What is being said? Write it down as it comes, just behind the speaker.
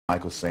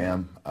Michael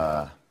Sam.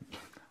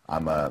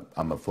 I'm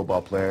a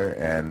football player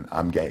and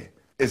I'm gay.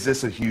 Is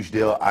this a huge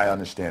deal? I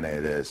understand that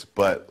it is,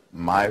 but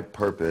my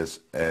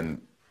purpose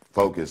and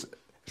focus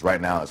is right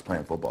now is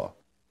playing football.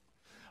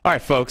 All right,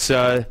 folks.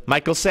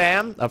 Michael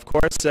Sam, of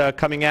course,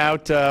 coming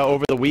out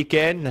over the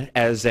weekend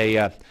as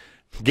a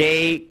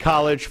gay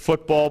college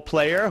football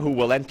player who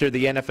will enter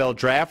the NFL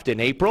draft in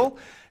April,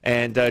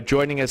 and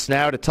joining us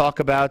now to talk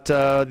about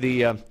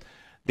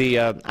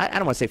I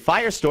don't want to say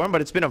firestorm, but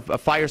it's been a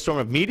firestorm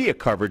of media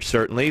coverage,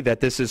 certainly, that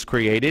this has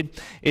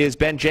created, is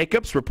Ben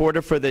Jacobs,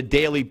 reporter for the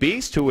Daily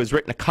Beast, who has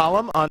written a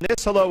column on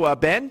this. Hello,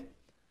 Ben.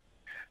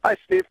 Hi,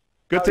 Steve.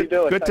 Good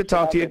to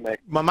talk to you.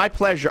 My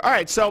pleasure. All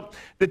right, so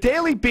the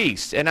Daily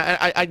Beast, and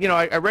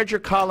I read your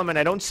column, and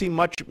I don't see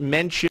much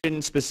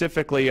mention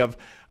specifically of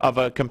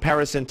a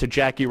comparison to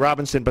Jackie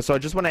Robinson, but so I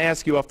just want to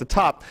ask you off the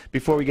top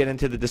before we get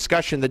into the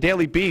discussion. The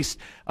Daily Beast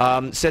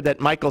said that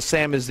Michael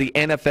Sam is the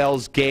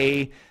NFL's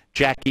gay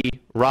Jackie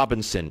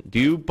Robinson. Do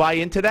you buy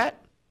into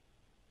that?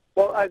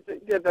 Well,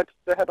 yeah, that's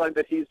the headline,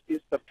 that he's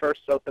the first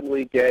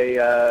openly gay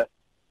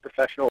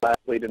professional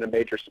athlete in a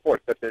major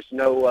sport. But there's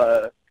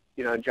no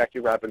Jackie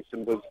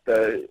Robinson was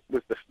the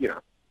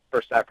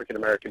first African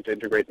American to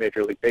integrate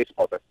Major League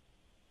Baseball. But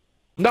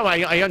no,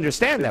 I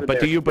understand that. But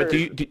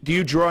do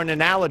you draw an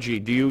analogy?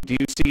 Do you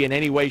see in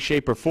any way,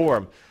 shape, or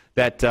form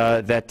that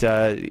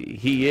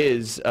he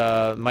is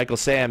Michael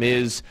Sam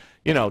is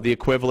the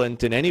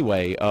equivalent in any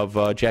way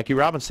of Jackie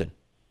Robinson?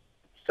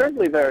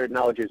 Certainly there are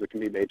analogies that can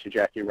be made to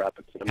Jackie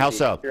Robinson. How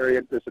so? Very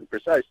imprecise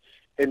precise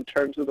in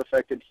terms of the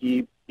fact that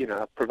he,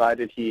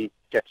 provided he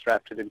gets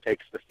drafted and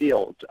takes the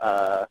field,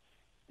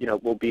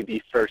 will be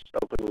the first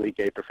openly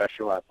gay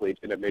professional athlete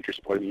in a major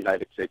sport in the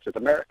United States of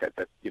America.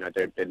 That,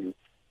 there have been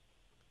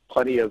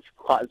plenty of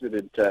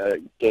closeted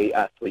gay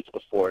athletes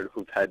before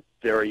who've had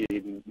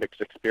varying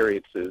mixed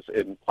experiences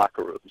in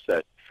locker rooms.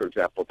 That, for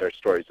example, there are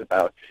stories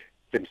about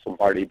Vince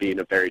Lombardi being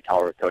a very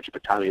tolerant coach,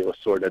 but Tommy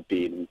Lasorda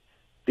being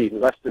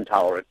less than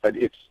tolerant. But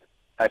it's,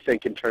 I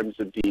think, in terms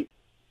of the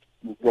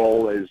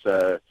role as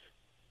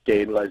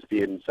gay and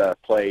lesbians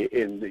play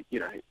in the,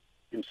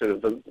 in sort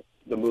of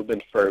the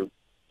movement for,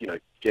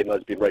 gay and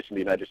lesbian rights in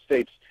the United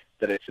States,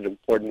 that it's an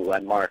important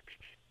landmark.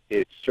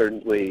 It's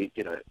certainly,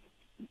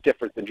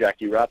 different than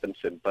Jackie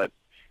Robinson, but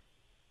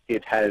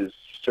it has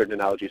certain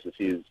analogies that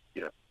he's,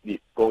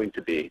 going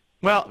to be.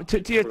 Well,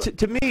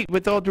 to me,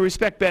 with all due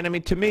respect, Ben, I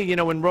mean, to me,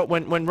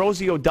 when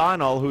Rosie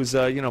O'Donnell, who's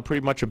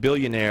pretty much a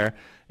billionaire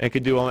and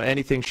could do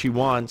anything she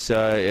wants,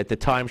 at the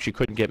time she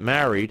couldn't get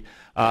married,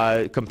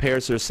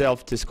 calls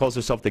herself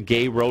the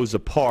gay Rosa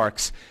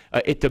Parks,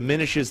 it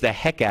diminishes the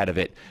heck out of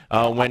it.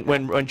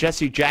 When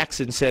Jesse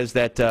Jackson says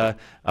that the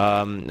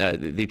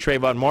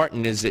Trayvon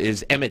Martin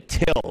is Emmett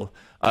Till,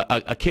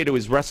 a kid who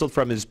was wrestled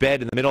from his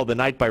bed in the middle of the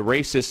night by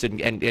racists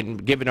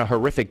and given a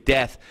horrific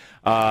death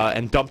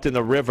and dumped in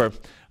the river,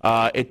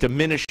 it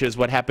diminishes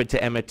what happened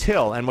to Emmett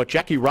Till and what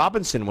Jackie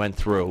Robinson went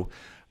through.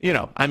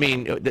 I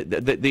mean,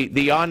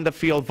 the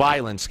on-the-field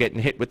violence, getting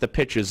hit with the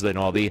pitches and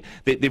all, the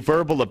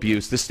verbal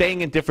abuse, the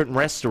staying in different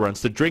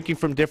restaurants, the drinking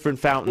from different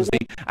fountains.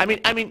 I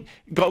mean,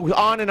 go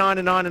on and on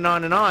and on and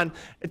on and on.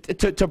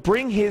 To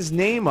bring his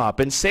name up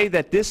and say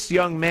that this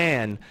young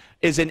man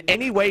is in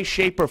any way,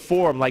 shape, or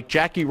form like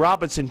Jackie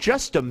Robinson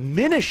just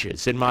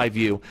diminishes, in my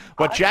view,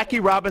 what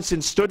Jackie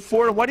Robinson stood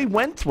for and what he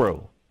went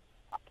through.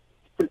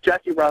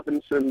 Jackie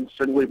Robinson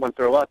certainly went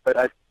through a lot, but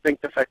I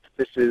think the fact that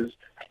this is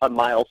a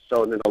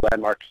milestone and a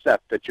landmark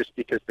step, that just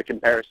because the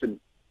comparison,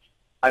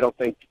 I don't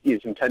think,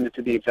 is intended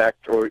to be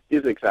exact or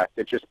is exact,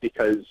 that just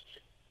because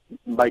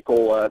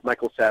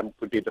Michael Sam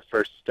would be the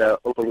first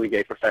openly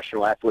gay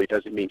professional athlete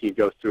doesn't mean he'd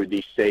go through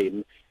the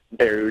same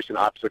barriers and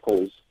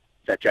obstacles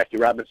that Jackie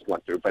Robinson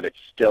went through. But it's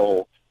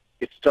still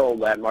a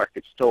landmark,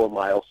 it's still a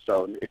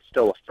milestone, it's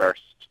still a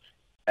first,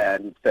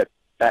 and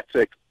that's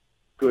a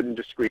good and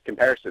discrete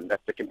comparison.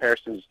 That the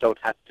comparisons don't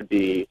have to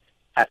be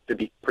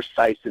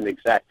precise and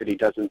exact.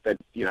 That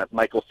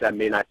Michael Sam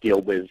may not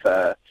deal with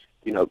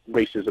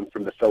racism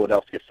from the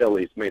Philadelphia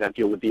Phillies, may not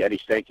deal with the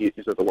Eddie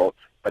Stankies of the world,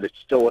 but it's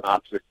still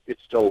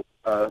it's still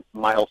a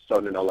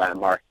milestone and a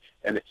landmark,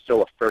 and it's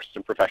still a first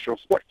in professional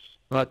sports.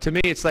 Well, to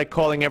me, it's like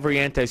calling every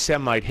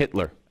anti-Semite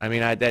Hitler. I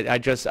mean,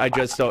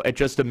 it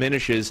just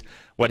diminishes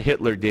what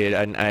Hitler did,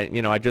 and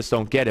I just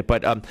don't get it.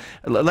 But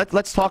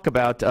let's talk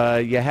about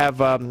you have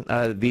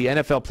the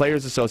NFL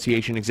Players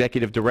Association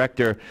executive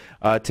director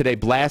today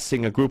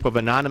blasting a group of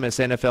anonymous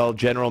NFL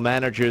general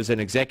managers and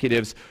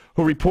executives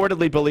who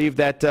reportedly believe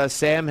that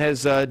Sam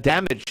has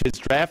damaged his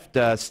draft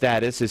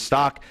status, his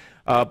stock,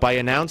 by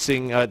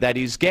announcing that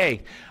he's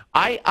gay.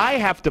 I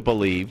have to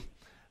believe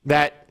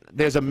that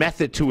there's a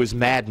method to his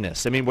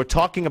madness. I mean, we're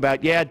talking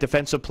about,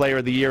 Defensive Player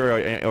of the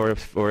Year or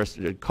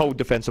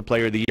co-Defensive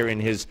Player of the Year in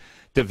his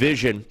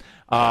division,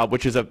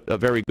 which is a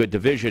very good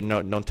division.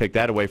 No, don't take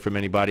that away from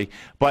anybody.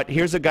 But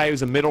here's a guy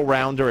who's a middle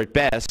rounder at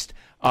best,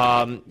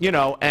 and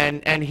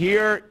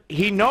here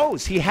he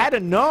knows, he had to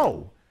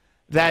know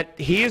that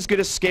he is going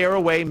to scare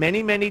away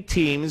many, many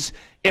teams.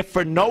 If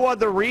for no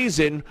other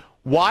reason,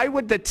 why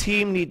would the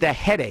team need the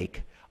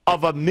headache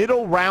of a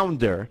middle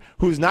rounder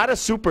who's not a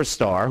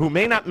superstar, who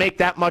may not make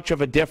that much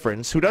of a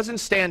difference, who doesn't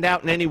stand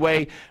out in any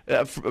way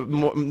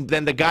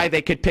than the guy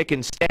they could pick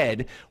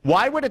instead,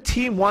 why would a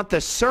team want the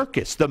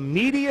circus, the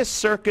media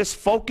circus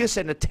focus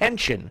and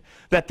attention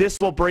that this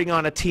will bring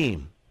on a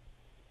team?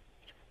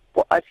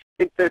 Well, I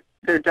think that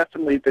there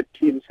definitely the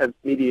teams have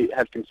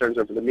concerns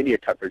over the media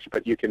coverage,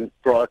 but you can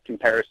draw a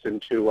comparison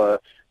to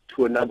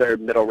another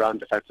middle round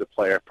defensive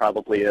player,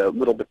 probably a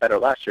little bit better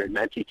last year,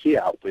 Manti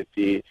Te'o, with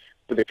the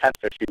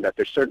catfishing. That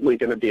there's certainly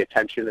going to be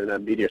attention and a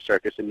media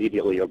circus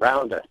immediately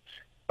around it,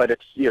 but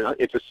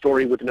it's a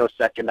story with no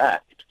second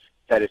act.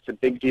 That it's a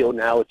big deal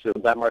now. It's a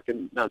landmark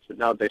announcement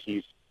now that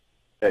he's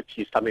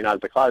coming out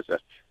of the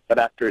closet. But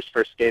after his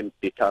first game,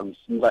 it becomes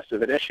less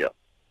of an issue.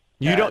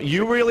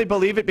 You really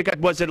believe it? Because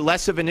was it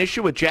less of an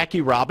issue with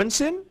Jackie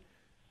Robinson?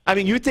 I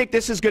mean, you think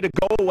this is going to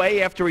go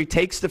away after he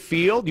takes the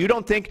field? You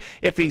don't think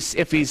if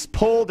he's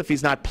pulled, if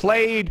he's not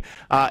played,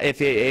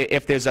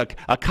 if there's a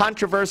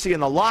controversy in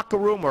the locker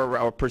room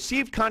or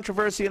perceived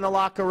controversy in the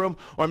locker room,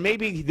 or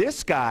maybe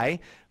this guy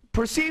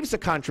perceives a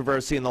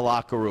controversy in the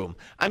locker room?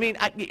 I mean,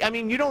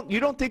 you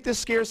don't think this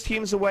scares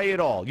teams away at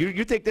all?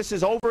 You think this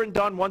is over and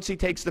done once he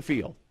takes the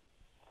field?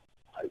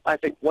 I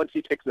think once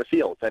he takes the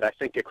field, that I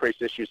think it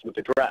creates issues with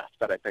the draft.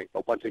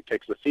 But once he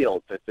takes the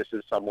field, that this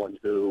is someone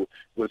who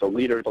was a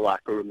leader of the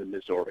locker room in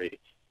Missouri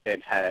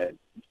and had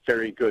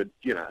very good,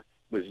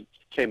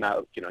 came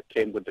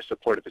with the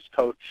support of his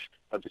coach,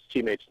 of his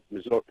teammates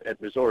at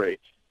Missouri.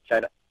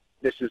 That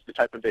this is the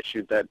type of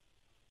issue that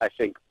I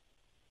think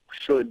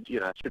should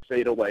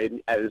fade away.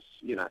 As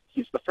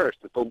he's the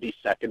first. That they'll be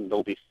second,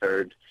 they'll be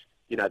third.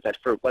 That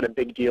for what a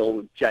big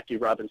deal Jackie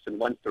Robinson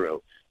went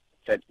through.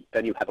 That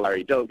then you had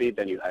Larry Doby,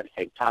 then you had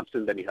Hank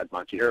Thompson, then you had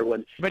Monty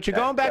Irwin. But you're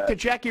going back to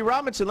Jackie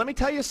Robinson. Let me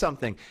tell you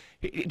something.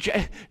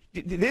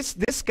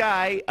 This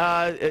guy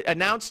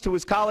announced to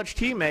his college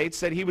teammates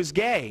that he was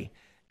gay,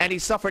 and he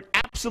suffered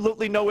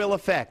absolutely no ill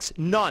effects.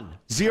 None.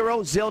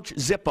 Zero, zilch,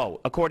 zippo,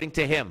 according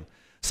to him.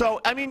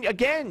 So, I mean,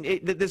 again,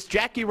 this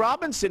Jackie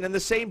Robinson in the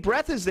same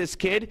breath as this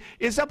kid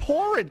is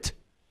abhorrent.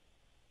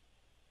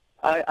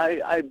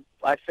 I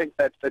think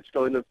that's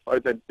going to, or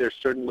that there's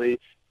certainly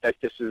that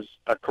this is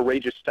a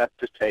courageous step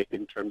to take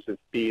in terms of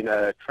being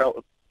a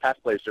path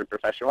players or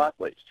professional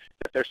athletes.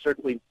 That there's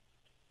certainly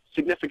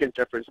significant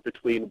difference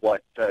between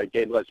what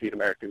gay and lesbian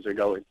Americans are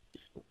going.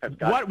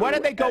 What are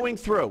they going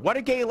through? What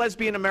are gay and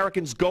lesbian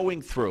Americans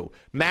going through?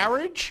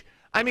 Marriage?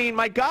 I mean,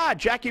 my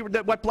God,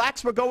 what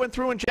blacks were going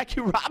through when Jackie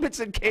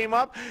Robinson came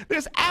up,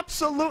 there's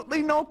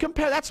absolutely no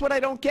compare. That's what I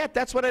don't get.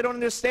 That's what I don't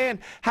understand.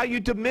 How you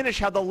diminish,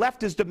 how the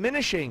left is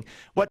diminishing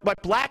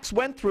what blacks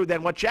went through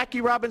then, what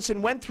Jackie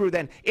Robinson went through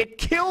then. It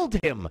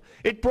killed him.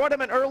 It brought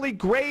him an early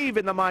grave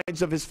in the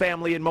minds of his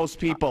family and most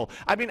people.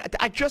 I mean,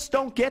 I just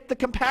don't get the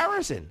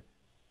comparison.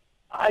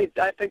 I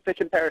think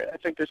I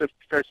think there's a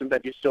comparison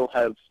that you still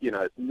have,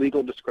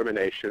 legal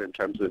discrimination in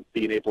terms of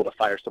being able to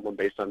fire someone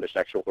based on their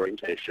sexual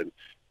orientation.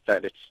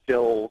 That it's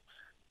still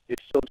a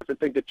different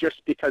thing. That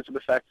just because of the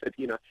fact that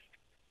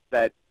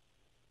that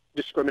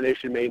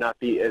discrimination may not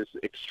be as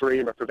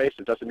extreme or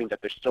pervasive doesn't mean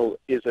that there still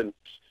isn't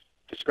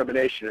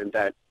discrimination, and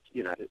that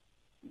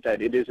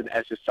that it isn't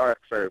as historic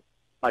for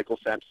Michael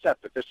Sam's step.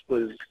 That this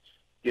was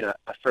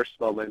a first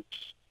moment.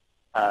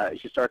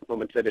 Historic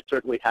moments, that it's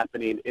certainly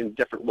happening in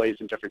different ways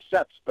in different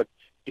steps. But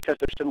because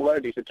there's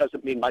similarities, it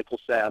doesn't mean Michael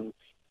Sam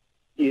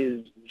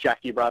is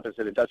Jackie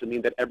Robinson. It doesn't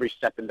mean that every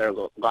step in their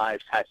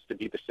lives has to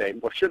be the same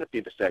or shouldn't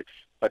be the same,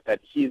 but that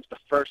he's the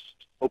first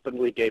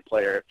openly gay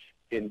player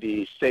in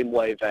the same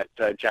way that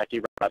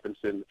Jackie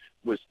Robinson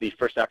was the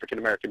first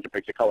African-American to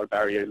break the color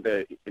barrier in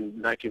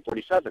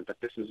 1947.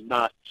 That this is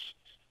not,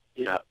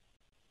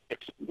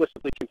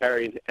 explicitly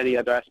comparing any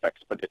other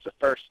aspects, but it's a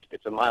first,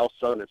 it's a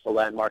milestone, it's a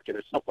landmark, and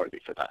it's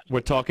noteworthy for that. We're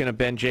talking to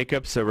Ben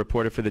Jacobs, a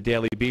reporter for the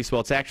Daily Beast. Well,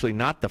 it's actually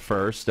not the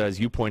first. As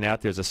you point out,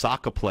 there's a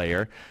soccer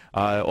player,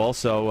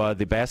 also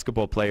the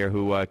basketball player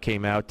who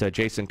came out,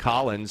 Jason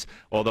Collins,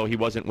 although he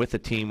wasn't with the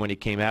team when he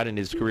came out, and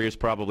his career is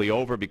probably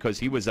over because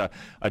he was a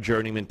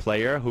journeyman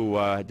player who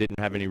didn't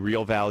have any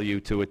real value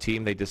to a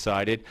team, they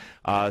decided.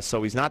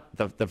 So he's not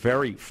the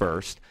very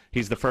first.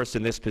 He's the first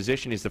in this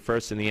position. He's the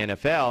first in the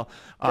NFL.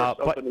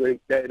 Openly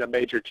in a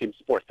major team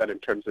sport, that in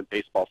terms of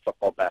baseball,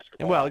 football,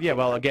 basketball. Well, yeah.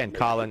 Well, again,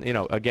 Colin.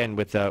 Again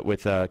with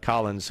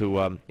Collins,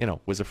 who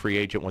was a free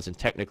agent, wasn't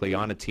technically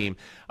on a team.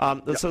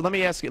 So let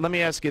me ask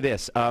you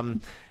this.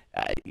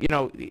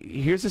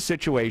 Here's a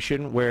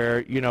situation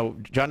where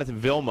Jonathan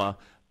Vilma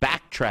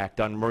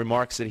backtracked on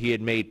remarks that he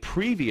had made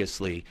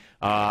previously.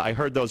 I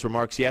heard those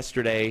remarks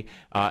yesterday,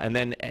 and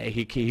then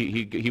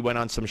he went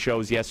on some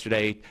shows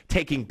yesterday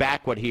taking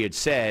back what he had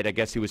said. I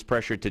guess he was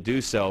pressured to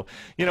do so.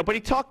 But he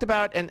talked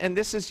about, and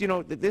this is,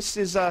 this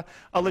is a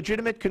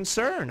legitimate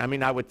concern. I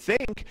mean, I would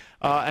think,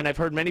 and I've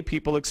heard many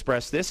people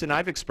express this, and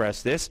I've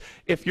expressed this,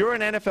 if you're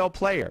an NFL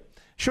player,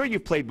 sure,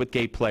 you've played with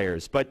gay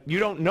players, but you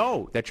don't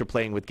know that you're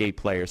playing with gay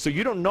players. So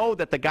you don't know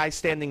that the guy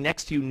standing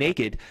next to you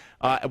naked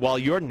while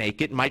you're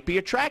naked might be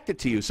attracted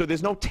to you. So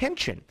there's no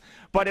tension.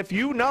 But if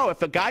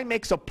if a guy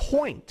makes a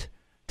point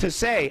to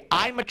say,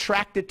 I'm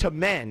attracted to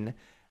men,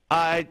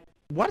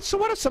 what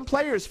if some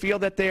players feel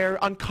that they're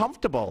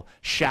uncomfortable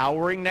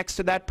showering next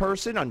to that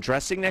person,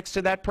 undressing next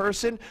to that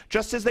person,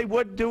 just as they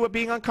would do it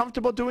being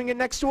uncomfortable doing it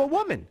next to a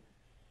woman?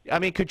 I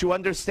mean, could you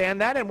understand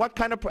that? And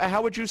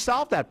how would you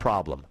solve that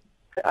problem?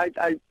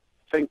 I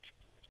think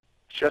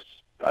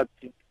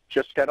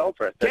just get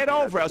over it. Get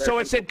over it. So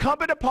it's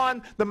incumbent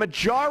upon the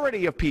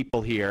majority of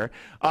people here,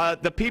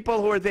 the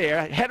people who are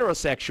there,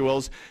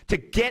 heterosexuals, to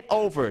get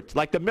over it.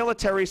 Like the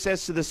military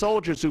says to the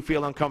soldiers who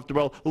feel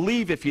uncomfortable,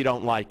 leave if you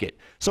don't like it.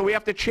 So we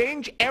have to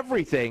change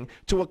everything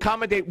to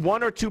accommodate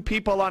one or two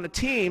people on a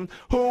team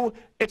who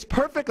it's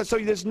perfect. So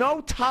there's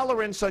no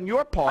tolerance on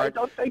your part.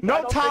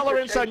 No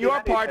tolerance on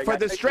your part for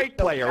the straight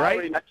player,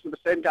 right? Next to the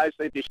same guys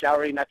they'd be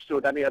showering next to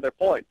at any other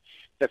point.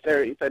 That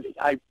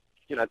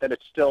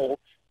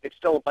it's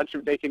still a bunch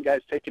of naked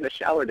guys taking a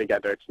shower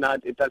together.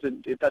 It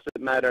doesn't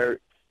matter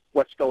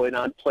what's going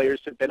on. Players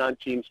have been on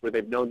teams where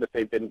they've known that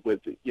they've been with,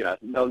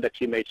 known that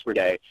teammates were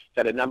gay,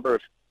 that a number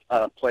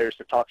of players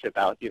have talked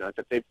about,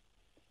 that they've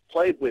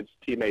played with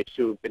teammates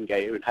who have been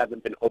gay and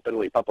haven't been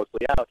openly,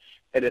 publicly out,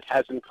 and it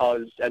hasn't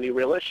caused any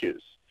real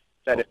issues.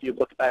 That if you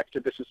look back to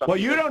this is something. Well,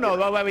 you don't know.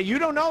 Well, you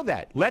don't know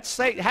that. Let's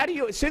say,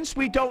 since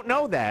we don't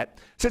know that,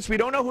 since we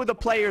don't know who the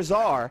players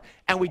are,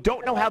 and we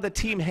don't know how the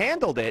team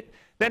handled it,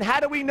 then how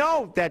do we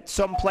know that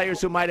some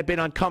players who might have been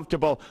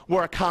uncomfortable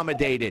were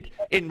accommodated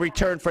in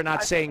return for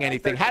not saying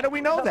anything? How do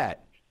we know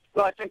that?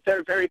 Well, I think there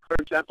are very clear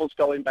examples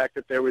going back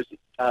that there was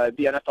the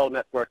NFL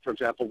Network, for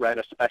example, ran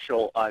a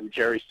special on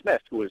Jerry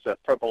Smith, who was a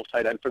Pro Bowl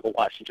tight end for the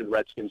Washington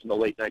Redskins in the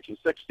late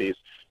 1960s,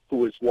 who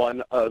was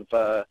one of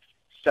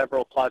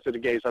several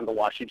closeted gays on the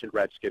Washington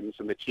Redskins,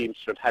 and the team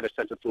sort of had a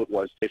sense of who it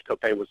was. Dave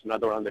Kopay was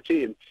another on the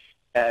team.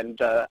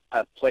 And a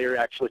player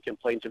actually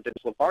complained to Vince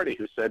Lombardi,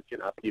 who said,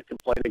 if you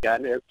complain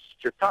again, it's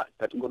your cut.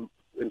 That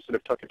instead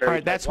of took it very. All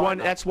right,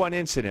 that's one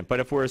incident.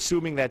 But if we're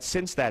assuming that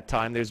since that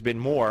time there's been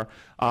more,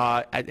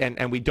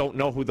 and we don't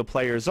know who the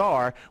players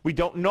are, we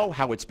don't know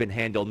how it's been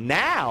handled.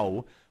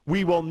 Now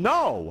we will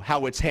know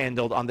how it's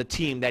handled on the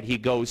team that he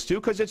goes to,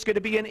 because it's going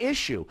to be an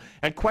issue,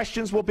 and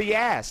questions will be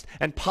asked,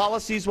 and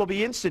policies will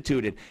be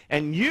instituted.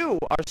 And you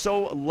are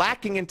so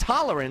lacking in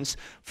tolerance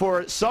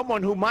for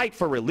someone who might,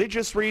 for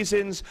religious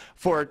reasons,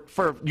 for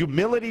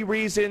humility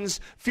reasons,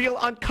 feel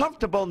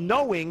uncomfortable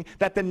knowing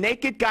that the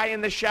naked guy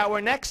in the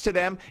shower next to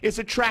them is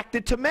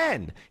attracted to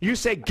men. You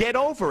say, get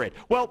over it.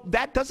 Well,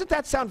 doesn't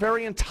that sound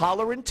very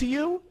intolerant to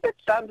you? It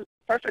sounds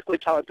perfectly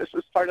tolerant. This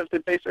is part of the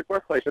basic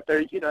workplace. That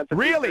they're,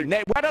 really?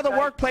 What other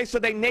workplace are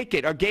they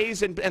naked? Are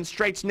gays and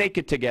straights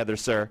naked together,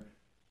 sir?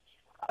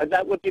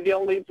 That would be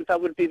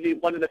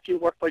one of the few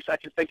workplaces I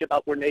can think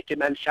about where naked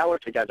men shower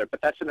together. But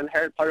that's an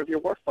inherent part of your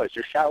workplace.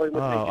 You're showering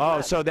with naked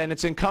men. So then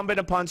it's incumbent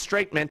upon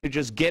straight men to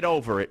just get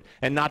over it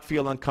and not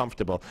feel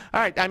uncomfortable.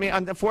 All right. I mean,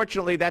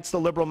 unfortunately, that's the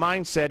liberal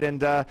mindset, and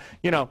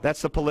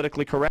that's the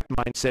politically correct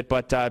mindset.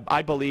 But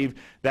I believe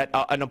that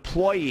an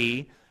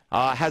employee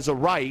has a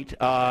right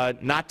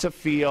not to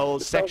feel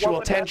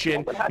sexual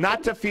tension,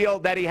 not to feel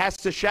that he has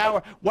to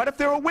shower. What if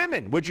there are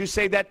women? Would you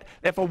say that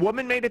if a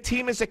woman made a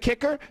team as a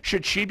kicker,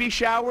 should she be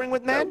showering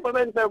with men?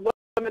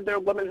 There are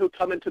women who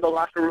come into the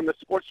locker room as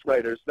sports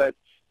writers that.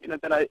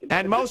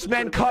 And most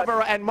men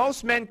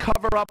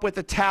cover up with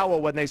a towel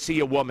when they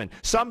see a woman.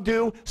 Some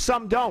do,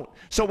 some don't.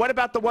 So what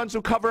about the ones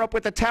who cover up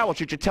with a towel?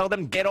 Should you tell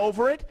them get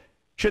over it?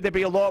 Should there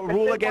be a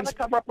rule against? If they want to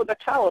cover up with a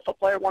towel, if a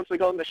player wants to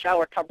go in the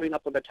shower covering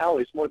up with a towel,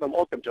 he's more than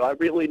welcome to. I'm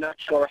really not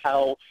sure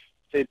how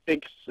the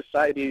big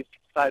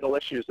societal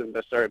issues in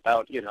this are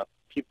about,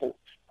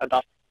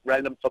 about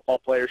random football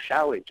players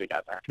showering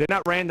together. They're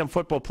not random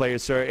football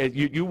players, sir.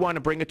 You want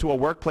to bring it to a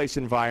workplace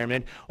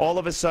environment. All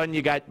of a sudden,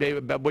 you got.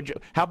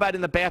 How about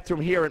in the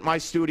bathroom here at my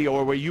studio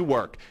or where you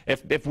work?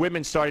 If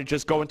women started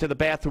just going to the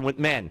bathroom with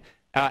men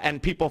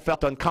and people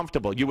felt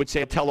uncomfortable, you would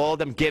say, tell all of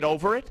them, get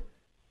over it?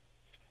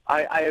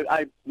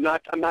 I'm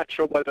not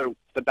sure whether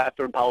the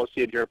bathroom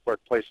policy at your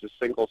workplace is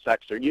single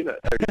sex or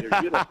unisex.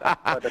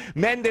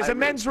 There's a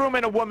men's room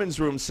and a woman's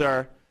room,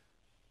 sir.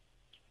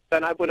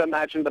 Then I would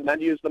imagine the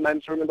men use the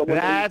men's room and the women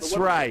use the women's room. That's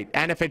right.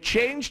 And if it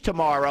changed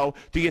tomorrow,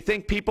 do you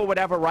think people would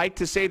have a right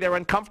to say they're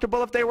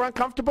uncomfortable if they were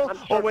uncomfortable,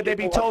 or would they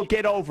be told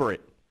get over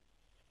it?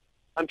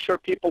 I'm sure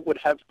people would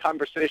have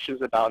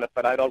conversations about it,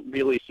 but I don't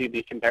really see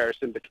the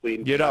comparison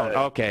between. You don't?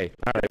 Okay.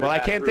 All right. Well, I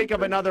can't think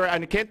of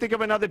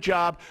another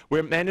job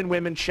where men and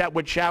women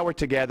would shower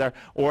together,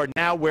 or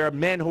now where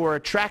men who are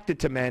attracted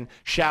to men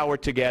shower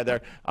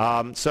together.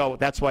 So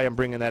that's why I'm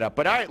bringing that up.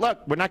 But all right,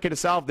 look, we're not going to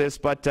solve this,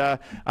 but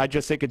I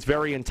just think it's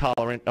very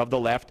intolerant of the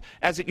left,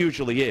 as it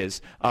usually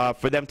is,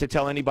 for them to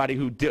tell anybody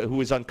who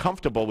is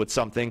uncomfortable with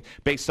something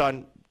based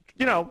on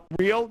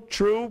real,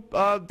 true,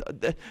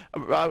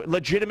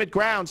 legitimate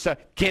grounds to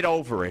get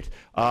over it.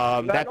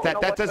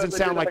 That doesn't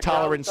sound like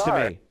tolerance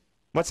to me.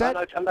 What's that?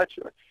 I'm not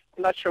sure.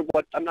 I'm not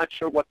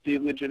sure what the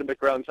legitimate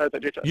grounds are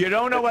that you're talking. You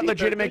don't know what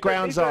legitimate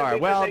grounds are.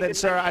 Well, then,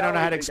 sir, I don't know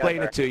how to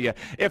explain it to you.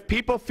 If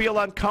people feel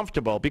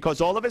uncomfortable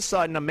because all of a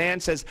sudden a man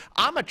says,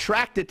 I'm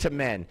attracted to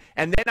men,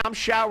 and then I'm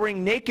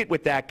showering naked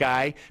with that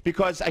guy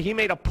because he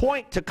made a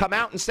point to come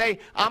out and say,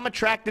 I'm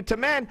attracted to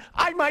men,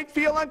 I might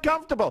feel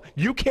uncomfortable.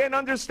 You can't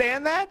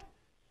understand that?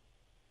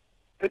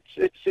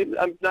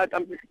 I'm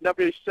not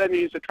really saying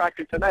he's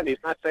attracted to men. He's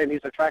not saying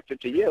he's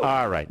attracted to you.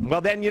 All right. Well,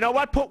 then, you know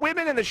what? Put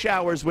women in the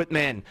showers with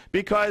men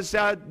because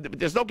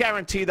there's no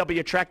guarantee they'll be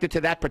attracted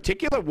to that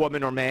particular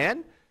woman or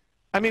man.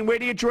 I mean, where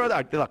do you draw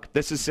that? Look,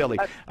 this is silly.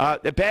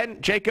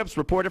 Ben Jacobs,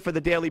 reporter for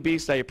the Daily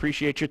Beast. I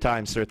appreciate your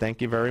time, sir.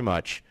 Thank you very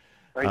much.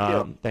 Thank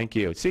you. Thank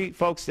you. See,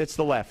 folks, it's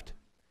the left.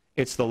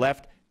 It's the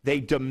left. They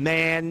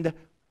demand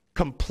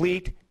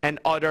complete and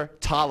utter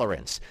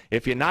tolerance.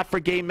 If you're not for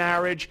gay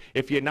marriage,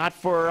 if you're not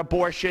for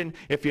abortion,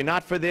 if you're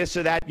not for this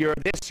or that, you're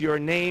this, you're a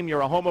name,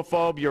 you're a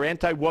homophobe, you're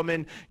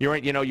anti-woman,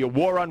 you're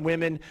war on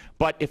women.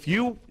 But if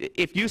you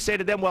say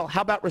to them, well,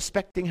 how about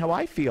respecting how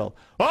I feel?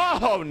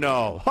 Oh,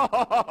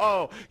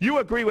 no. You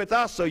agree with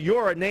us, so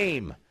you're a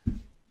name.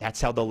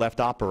 That's how the left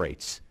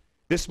operates.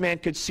 This man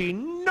could see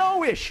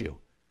no issue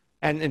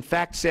and, in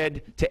fact,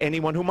 said to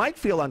anyone who might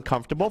feel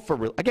uncomfortable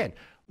for, again,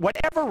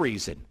 whatever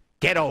reason,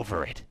 get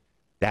over it.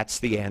 That's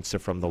the answer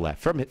from the left,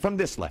 from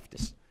this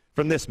leftist,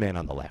 from this man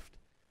on the left.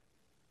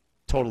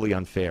 Totally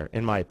unfair,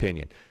 in my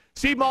opinion.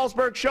 Steve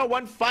Malzberg Show,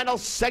 one final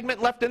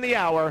segment left in the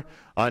hour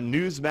on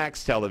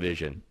Newsmax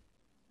Television.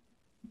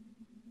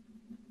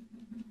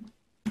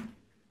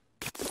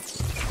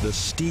 The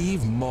Steve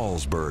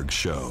Malzberg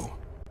Show.